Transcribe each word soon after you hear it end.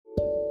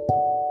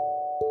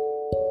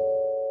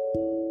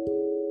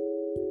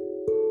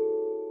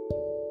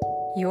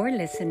You're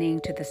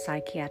listening to the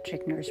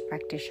Psychiatric Nurse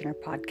Practitioner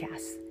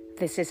Podcast.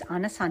 This is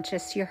Ana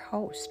Sanchez, your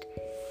host.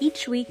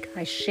 Each week,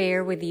 I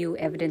share with you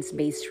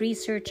evidence-based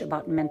research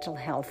about mental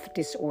health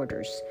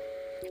disorders.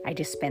 I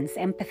dispense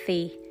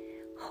empathy,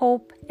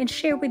 hope, and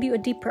share with you a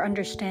deeper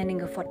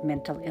understanding of what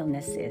mental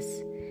illness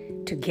is.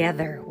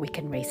 Together, we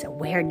can raise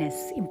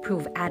awareness,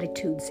 improve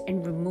attitudes,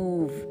 and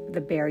remove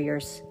the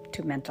barriers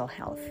to mental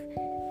health.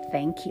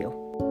 Thank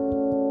you.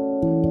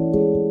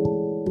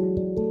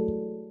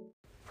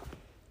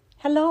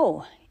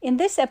 Hello. In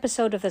this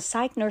episode of the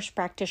Psych Nurse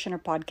Practitioner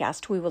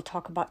Podcast, we will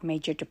talk about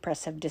major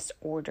depressive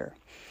disorder.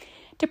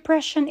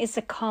 Depression is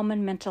a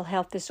common mental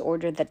health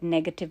disorder that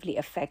negatively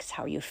affects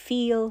how you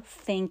feel,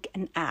 think,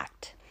 and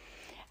act.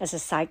 As a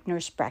psych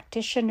nurse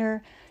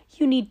practitioner,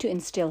 you need to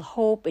instill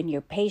hope in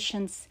your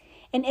patients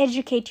and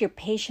educate your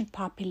patient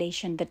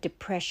population that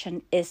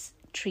depression is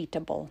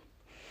treatable.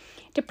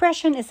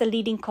 Depression is the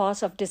leading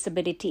cause of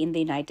disability in the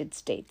United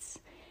States.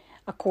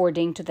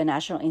 According to the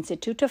National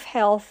Institute of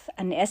Health,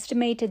 an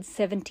estimated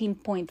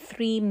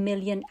 17.3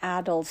 million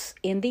adults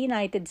in the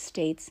United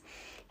States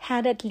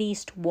had at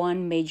least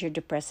one major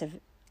depressive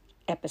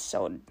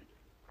episode.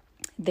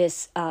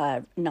 This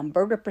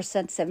number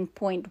represents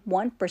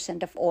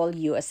 7.1% of all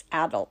U.S.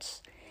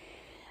 adults.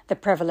 The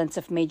prevalence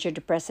of major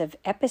depressive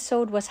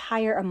episode was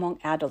higher among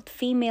adult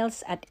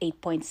females at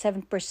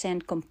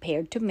 8.7%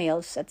 compared to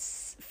males at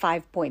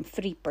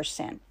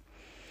 5.3%.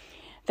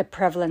 The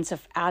prevalence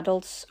of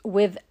adults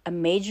with a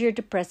major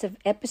depressive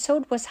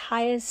episode was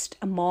highest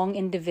among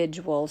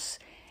individuals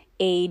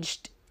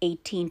aged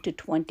 18 to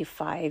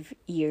 25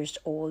 years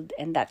old,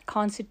 and that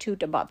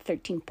constitute about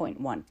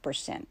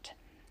 13.1%.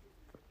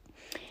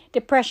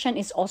 Depression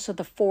is also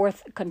the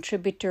fourth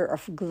contributor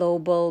of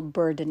global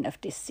burden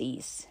of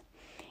disease.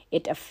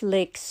 It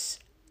afflicts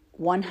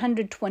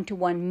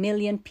 121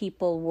 million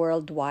people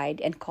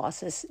worldwide and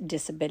causes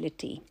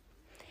disability.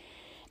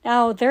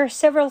 Now, there are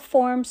several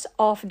forms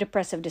of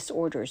depressive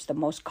disorders. The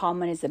most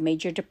common is the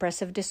major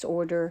depressive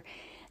disorder.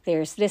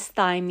 There's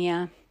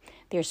dysthymia,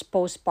 there's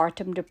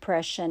postpartum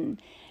depression,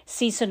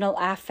 seasonal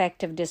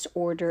affective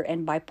disorder,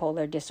 and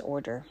bipolar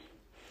disorder.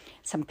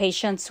 Some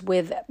patients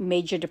with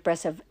major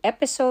depressive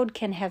episode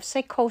can have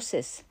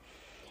psychosis.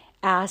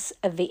 As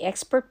the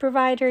expert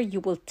provider, you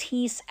will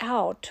tease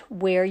out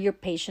where your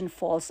patient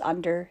falls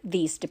under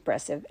these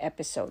depressive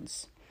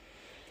episodes.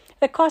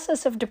 The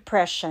causes of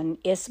depression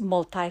is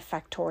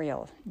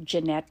multifactorial.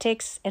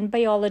 Genetics and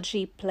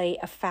biology play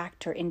a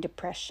factor in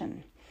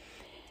depression.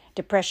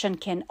 Depression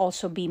can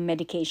also be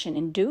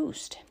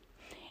medication-induced.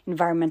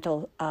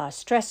 Environmental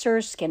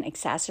stressors can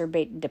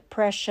exacerbate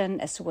depression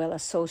as well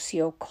as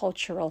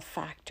socio-cultural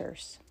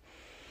factors.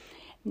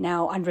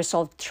 Now,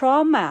 unresolved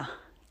trauma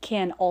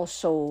can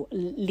also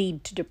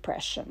lead to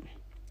depression.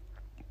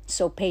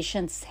 So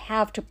patients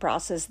have to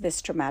process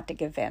these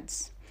traumatic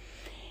events.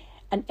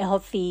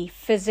 Unhealthy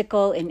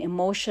physical and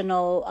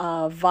emotional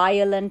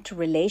violent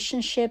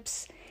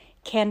relationships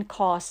can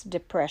cause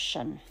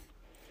depression.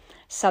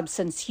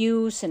 Substance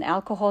use and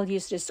alcohol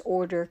use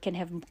disorder can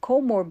have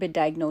comorbid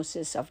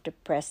diagnosis of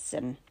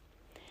depression.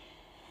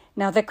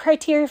 Now, the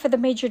criteria for the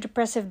major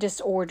depressive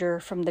disorder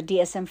from the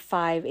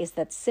DSM-5 is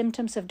that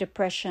symptoms of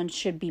depression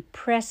should be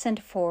present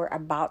for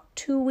about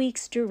 2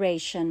 weeks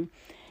duration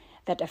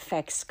that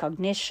affects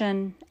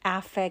cognition,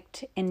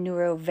 affect, and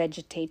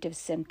neurovegetative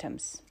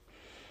symptoms.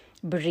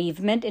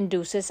 Bereavement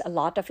induces a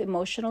lot of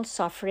emotional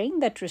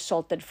suffering that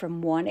resulted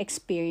from one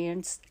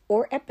experience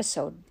or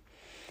episode.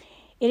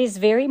 It is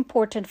very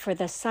important for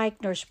the psych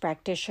nurse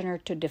practitioner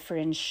to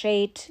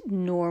differentiate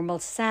normal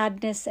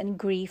sadness and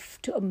grief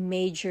to a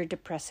major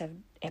depressive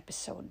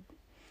episode.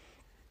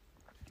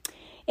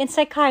 In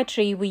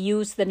psychiatry, we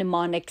use the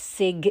mnemonic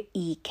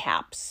SIG-E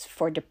CAPS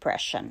for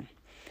depression.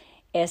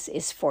 S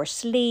is for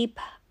sleep,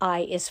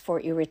 I is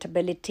for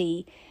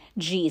irritability,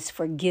 G is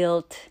for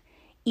guilt,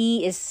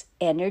 E is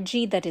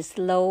energy that is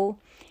low,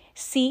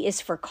 C is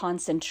for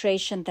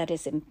concentration that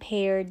is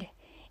impaired,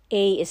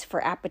 A is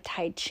for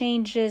appetite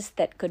changes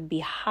that could be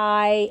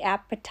high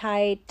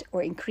appetite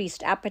or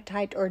increased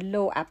appetite or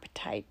low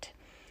appetite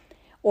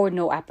or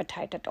no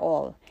appetite at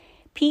all.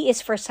 P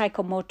is for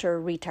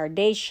psychomotor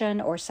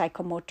retardation or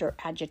psychomotor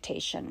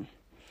agitation.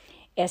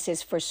 S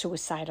is for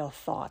suicidal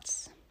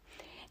thoughts.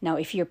 Now,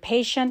 if your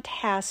patient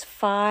has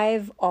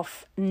 5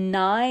 of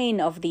 9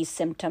 of these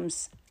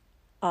symptoms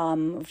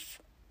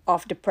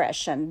of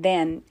depression,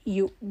 then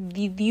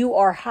you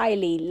are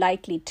highly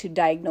likely to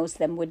diagnose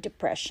them with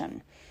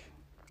depression.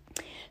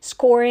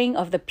 Scoring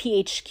of the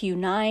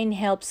PHQ-9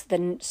 helps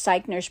the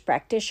psych nurse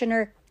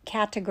practitioner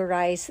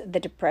categorize the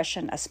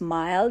depression as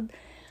mild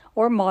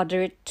or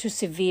moderate to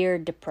severe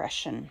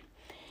depression.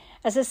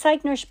 As a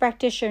psych nurse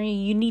practitioner,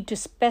 you need to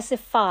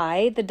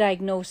specify the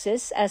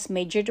diagnosis as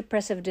major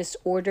depressive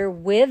disorder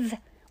with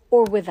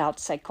or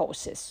without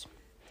psychosis.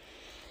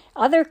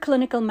 Other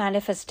clinical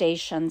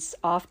manifestations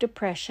of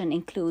depression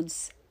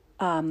includes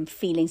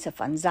feelings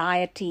of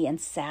anxiety and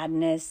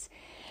sadness.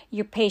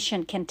 Your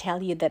patient can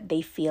tell you that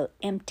they feel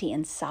empty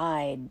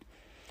inside.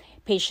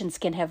 Patients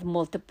can have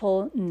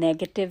multiple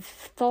negative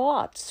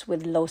thoughts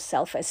with low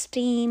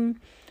self-esteem,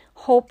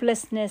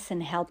 hopelessness,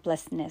 and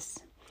helplessness.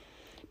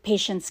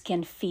 Patients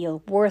can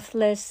feel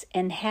worthless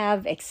and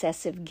have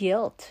excessive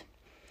guilt.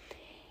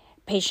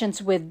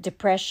 Patients with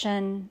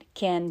depression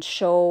can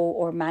show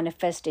or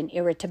manifest in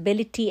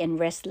irritability and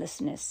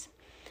restlessness.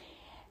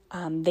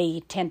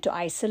 They tend to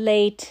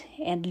isolate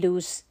and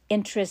lose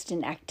interest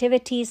in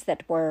activities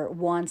that were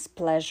once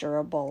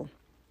pleasurable.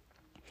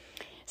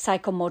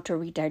 Psychomotor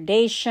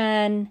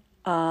retardation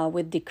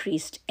with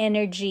decreased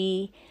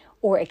energy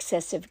or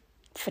excessive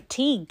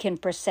fatigue can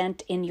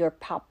present in your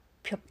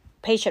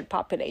patient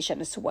population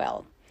as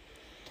well.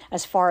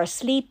 As far as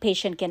sleep,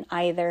 patient can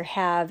either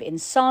have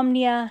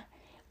insomnia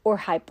or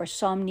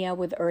hypersomnia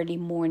with early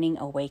morning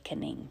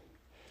awakening.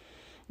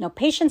 Now,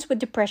 patients with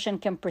depression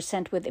can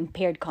present with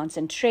impaired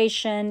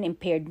concentration,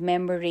 impaired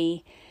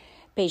memory.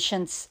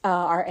 Patients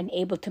are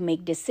unable to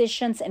make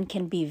decisions and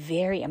can be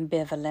very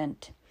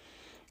ambivalent.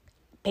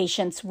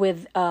 Patients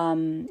with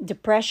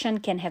depression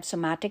can have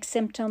somatic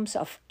symptoms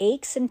of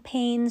aches and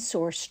pains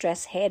or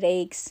stress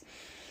headaches.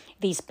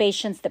 These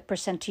patients that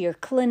present to your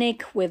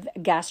clinic with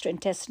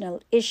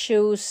gastrointestinal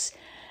issues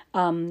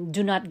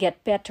do not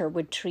get better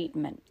with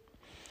treatment.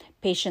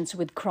 Patients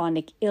with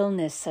chronic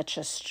illness such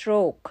as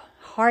stroke,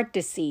 heart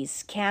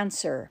disease,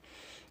 cancer,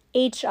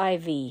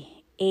 HIV,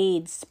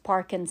 AIDS,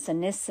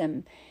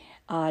 Parkinsonism,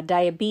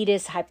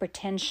 diabetes,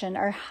 hypertension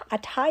are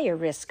at higher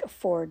risk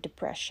for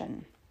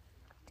depression.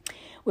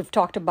 We've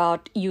talked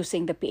about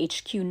using the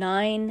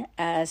PHQ-9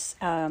 as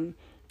a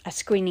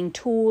screening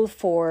tool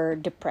for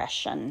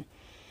depression.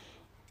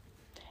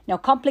 Now,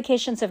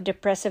 complications of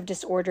depressive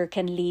disorder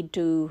can lead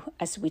to,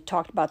 as we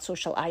talked about,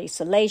 social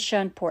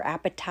isolation, poor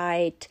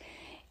appetite,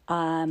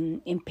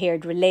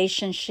 impaired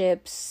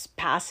relationships,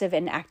 passive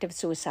and active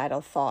suicidal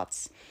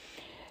thoughts.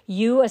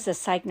 You as a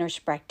psych nurse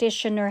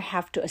practitioner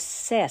have to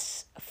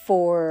assess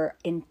for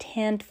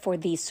intent for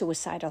these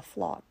suicidal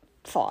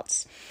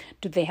thoughts.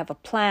 Do they have a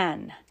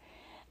plan?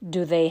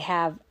 Do they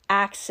have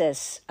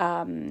access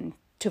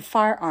to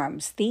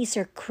firearms? These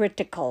are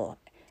critical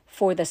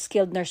for the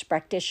skilled nurse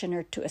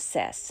practitioner to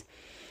assess.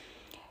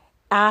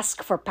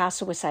 Ask for past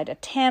suicide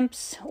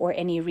attempts or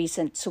any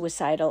recent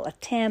suicidal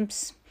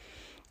attempts.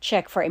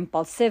 Check for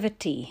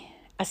impulsivity.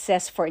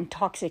 Assess for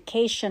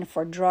intoxication,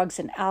 for drugs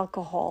and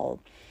alcohol.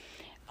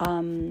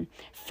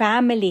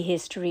 Family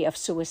history of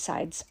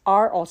suicides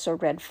are also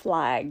red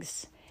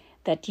flags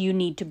that you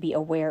need to be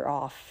aware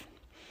of.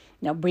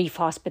 Now, brief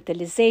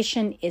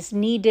hospitalization is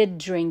needed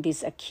during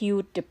these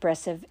acute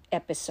depressive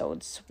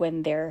episodes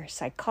when they're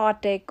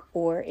psychotic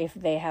or if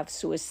they have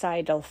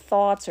suicidal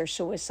thoughts or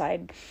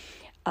suicide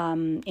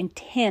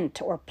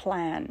intent or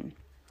plan.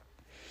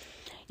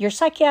 Your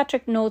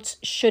psychiatric notes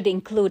should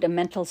include a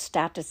mental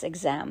status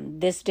exam.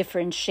 This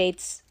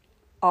differentiates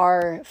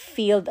our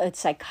field of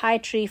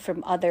psychiatry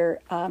from other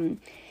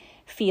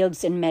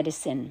fields in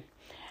medicine.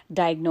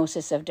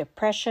 Diagnosis of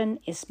depression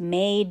is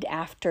made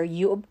after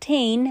you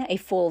obtain a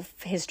full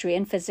history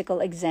and physical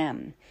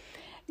exam.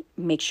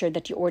 Make sure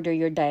that you order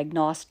your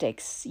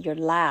diagnostics, your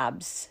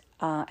labs,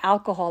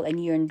 alcohol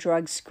and urine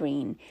drug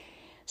screen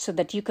so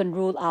that you can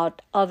rule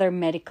out other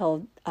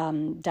medical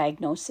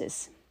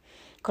diagnoses.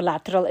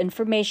 Collateral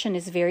information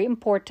is very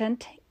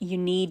important. You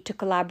need to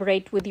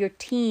collaborate with your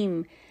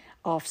team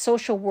of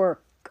social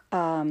work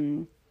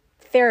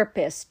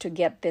therapists to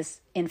get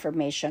this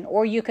information,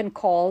 or you can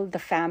call the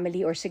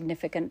family or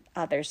significant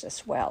others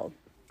as well.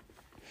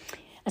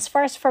 As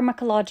far as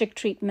pharmacologic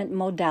treatment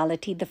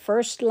modality, the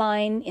first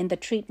line in the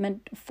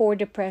treatment for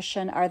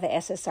depression are the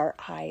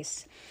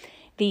SSRIs.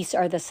 These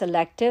are the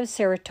selective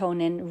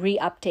serotonin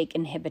reuptake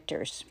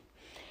inhibitors.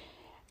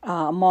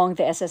 Among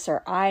the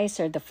SSRIs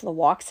are the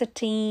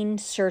fluoxetine,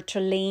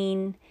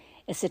 sertraline,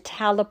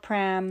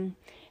 escitalopram,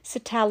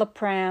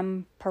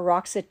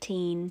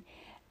 paroxetine,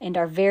 and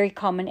are very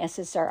common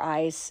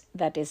SSRIs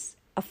that is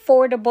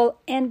affordable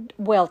and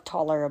well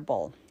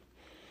tolerable.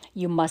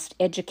 You must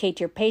educate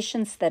your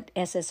patients that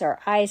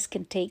SSRIs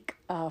can take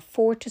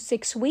 4 to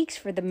 6 weeks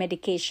for the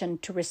medication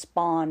to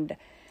respond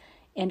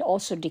and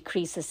also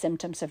decrease the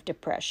symptoms of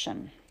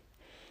depression.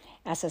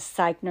 As a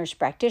psych nurse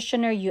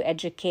practitioner, you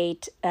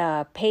educate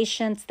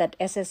patients that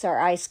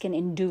SSRIs can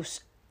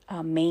induce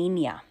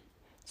mania.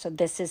 So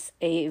this is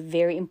a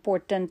very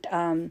important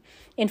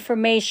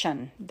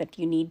information that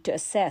you need to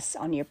assess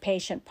on your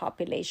patient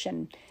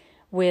population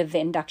with the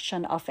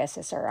induction of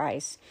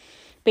SSRIs.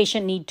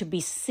 Patient need to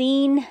be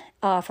seen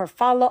for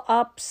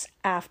follow-ups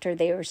after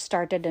they are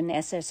started on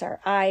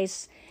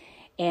SSRIs,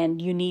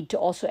 and you need to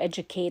also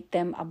educate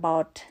them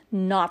about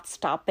not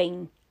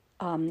stopping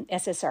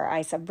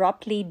SSRIs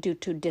abruptly due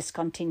to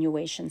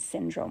discontinuation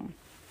syndrome.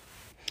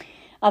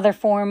 Other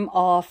form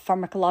of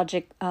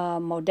pharmacologic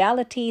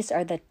modalities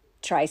are the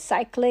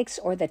tricyclics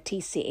or the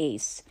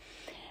TCAs.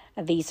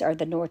 These are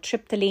the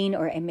nortriptyline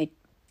or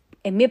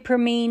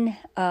imipramine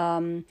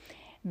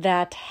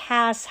that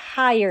has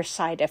higher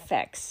side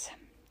effects.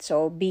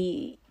 So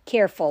be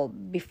careful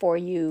before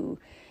you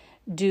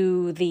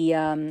do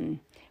the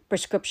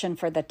prescription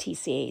for the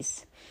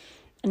TCAs.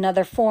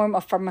 Another form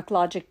of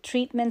pharmacologic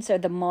treatments are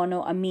the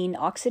monoamine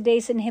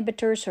oxidase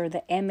inhibitors, or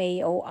the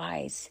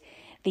MAOIs.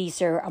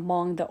 These are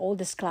among the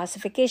oldest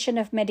classification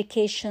of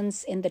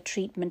medications in the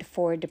treatment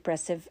for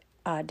depressive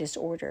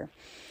disorder.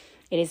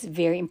 It is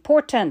very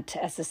important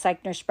as a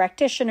psych nurse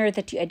practitioner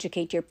that you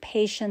educate your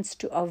patients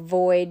to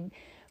avoid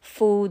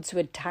foods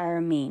with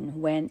tyramine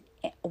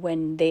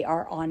when they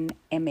are on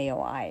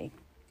MAOI.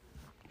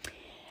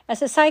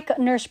 As a psych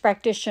nurse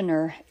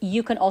practitioner,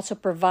 you can also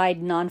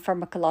provide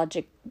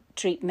non-pharmacologic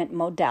treatment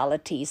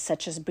modalities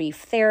such as brief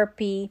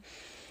therapy.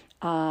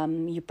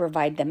 You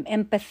provide them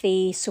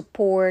empathy,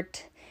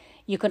 support.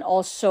 You can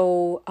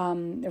also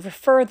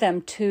refer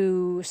them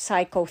to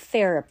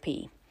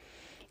psychotherapy.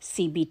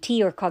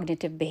 CBT, or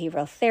cognitive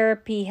behavioral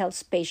therapy,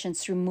 helps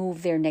patients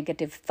remove their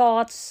negative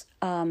thoughts,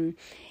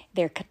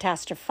 their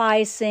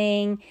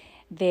catastrophizing,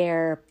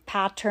 their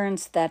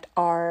patterns that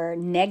are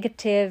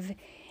negative,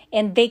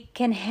 and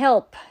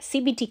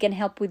CBT can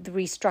help with the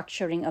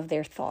restructuring of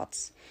their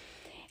thoughts.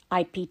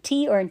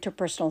 IPT, or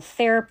interpersonal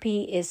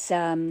therapy, is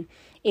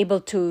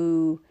able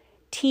to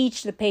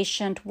teach the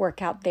patient,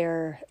 work out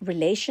their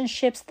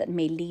relationships that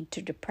may lead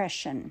to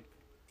depression.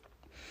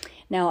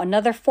 Now,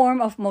 another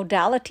form of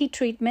modality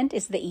treatment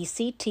is the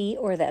ECT,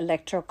 or the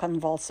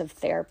electroconvulsive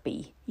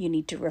therapy. You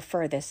need to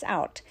refer this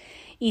out.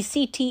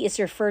 ECT is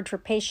referred for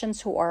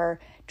patients who are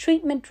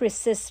treatment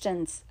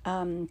resistant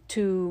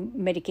to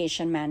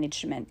medication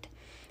management.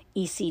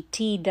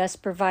 ECT does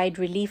provide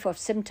relief of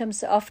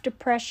symptoms of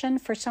depression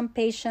for some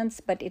patients,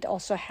 but it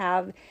also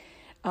have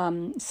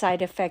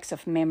side effects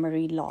of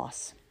memory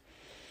loss.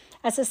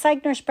 As a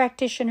psych nurse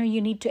practitioner,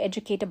 you need to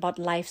educate about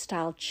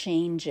lifestyle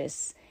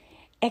changes,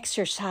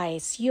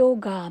 exercise,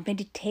 yoga,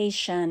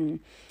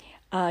 meditation,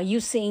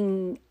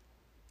 using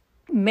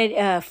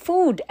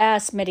food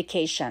as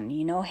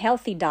medication,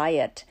 healthy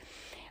diet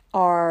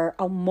are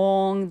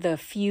among the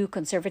few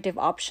conservative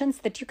options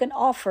that you can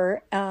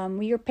offer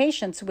your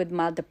patients with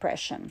mild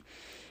depression,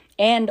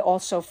 and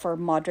also for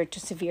moderate to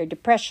severe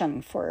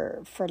depression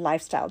for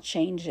lifestyle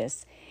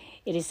changes.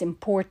 It is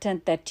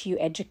important that you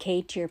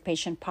educate your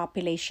patient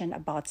population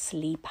about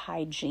sleep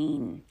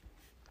hygiene.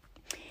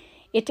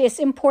 It is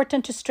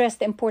important to stress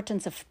the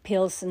importance of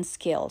pills and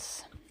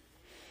skills.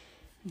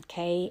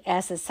 Okay,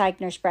 as a psych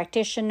nurse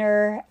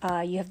practitioner,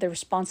 you have the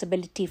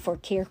responsibility for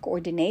care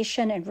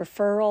coordination and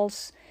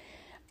referrals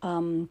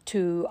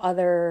to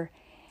other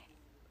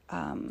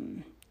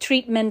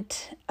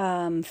treatment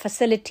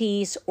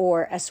facilities,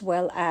 or as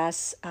well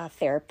as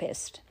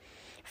therapists.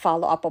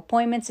 Follow-up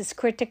appointments is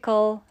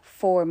critical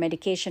for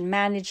medication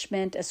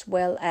management as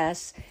well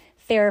as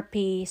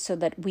therapy, so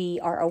that we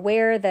are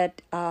aware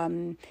that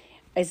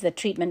is the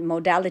treatment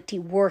modality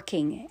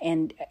working,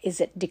 and is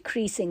it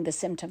decreasing the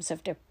symptoms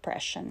of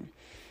depression?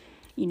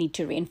 You need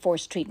to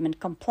reinforce treatment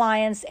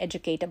compliance,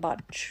 educate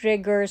about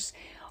triggers,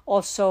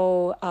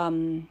 also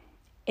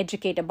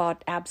educate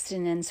about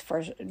abstinence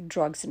for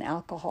drugs and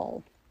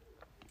alcohol.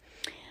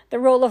 The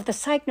role of the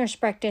psych nurse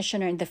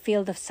practitioner in the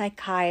field of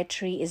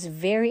psychiatry is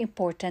very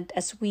important,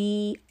 as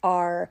we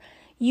are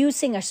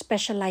using our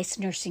specialized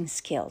nursing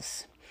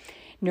skills.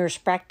 Nurse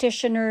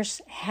practitioners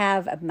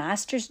have a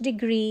master's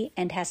degree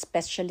and has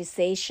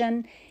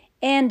specialization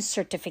and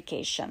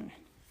certification.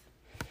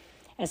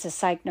 As a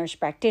psych nurse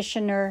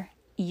practitioner,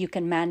 you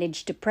can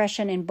manage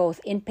depression in both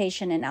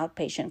inpatient and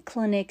outpatient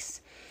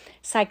clinics.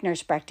 Psych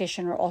nurse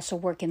practitioner also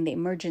work in the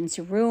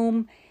emergency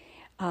room.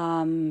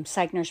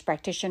 Psych nurse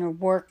practitioner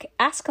work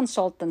as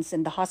consultants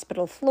in the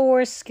hospital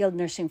floors, skilled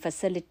nursing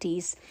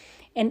facilities,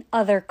 and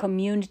other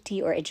community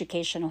or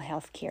educational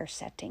healthcare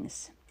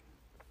settings.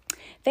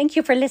 Thank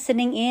you for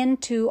listening in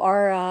to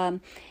our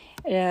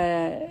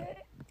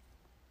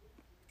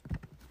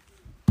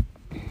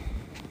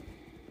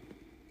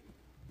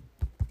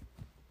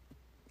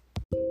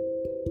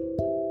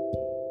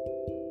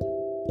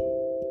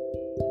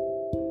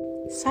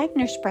Psych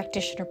Nurse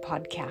Practitioner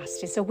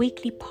Podcast is a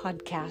weekly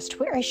podcast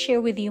where I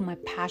share with you my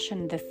passion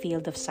in the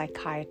field of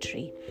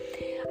psychiatry.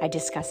 I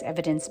discuss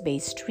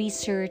evidence-based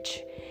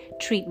research,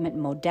 treatment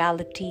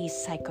modalities,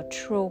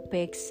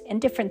 psychotropics,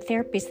 and different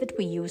therapies that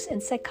we use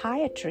in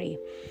psychiatry.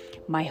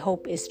 My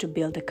hope is to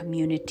build a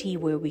community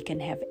where we can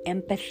have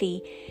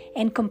empathy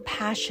and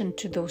compassion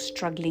to those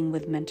struggling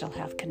with mental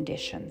health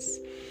conditions.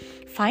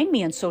 Find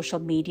me on social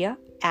media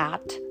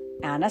at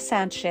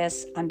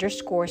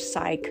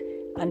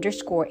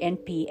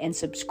AnnaSanchez_psych_NP and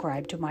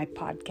subscribe to my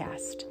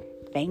podcast.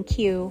 Thank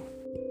you.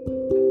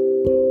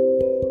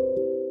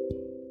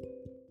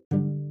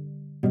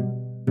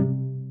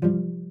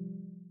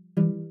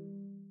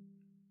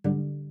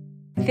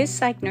 This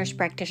Psych Nurse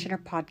Practitioner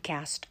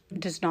podcast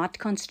does not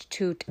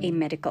constitute a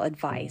medical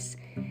advice.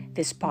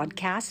 This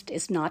podcast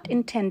is not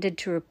intended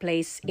to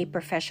replace a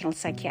professional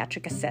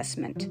psychiatric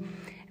assessment.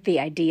 The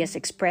ideas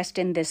expressed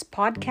in this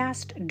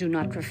podcast do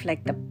not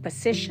reflect the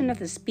position of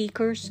the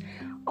speakers,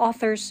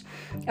 authors,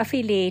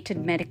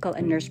 affiliated medical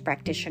and nurse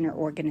practitioner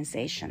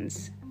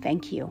organizations.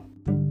 Thank you.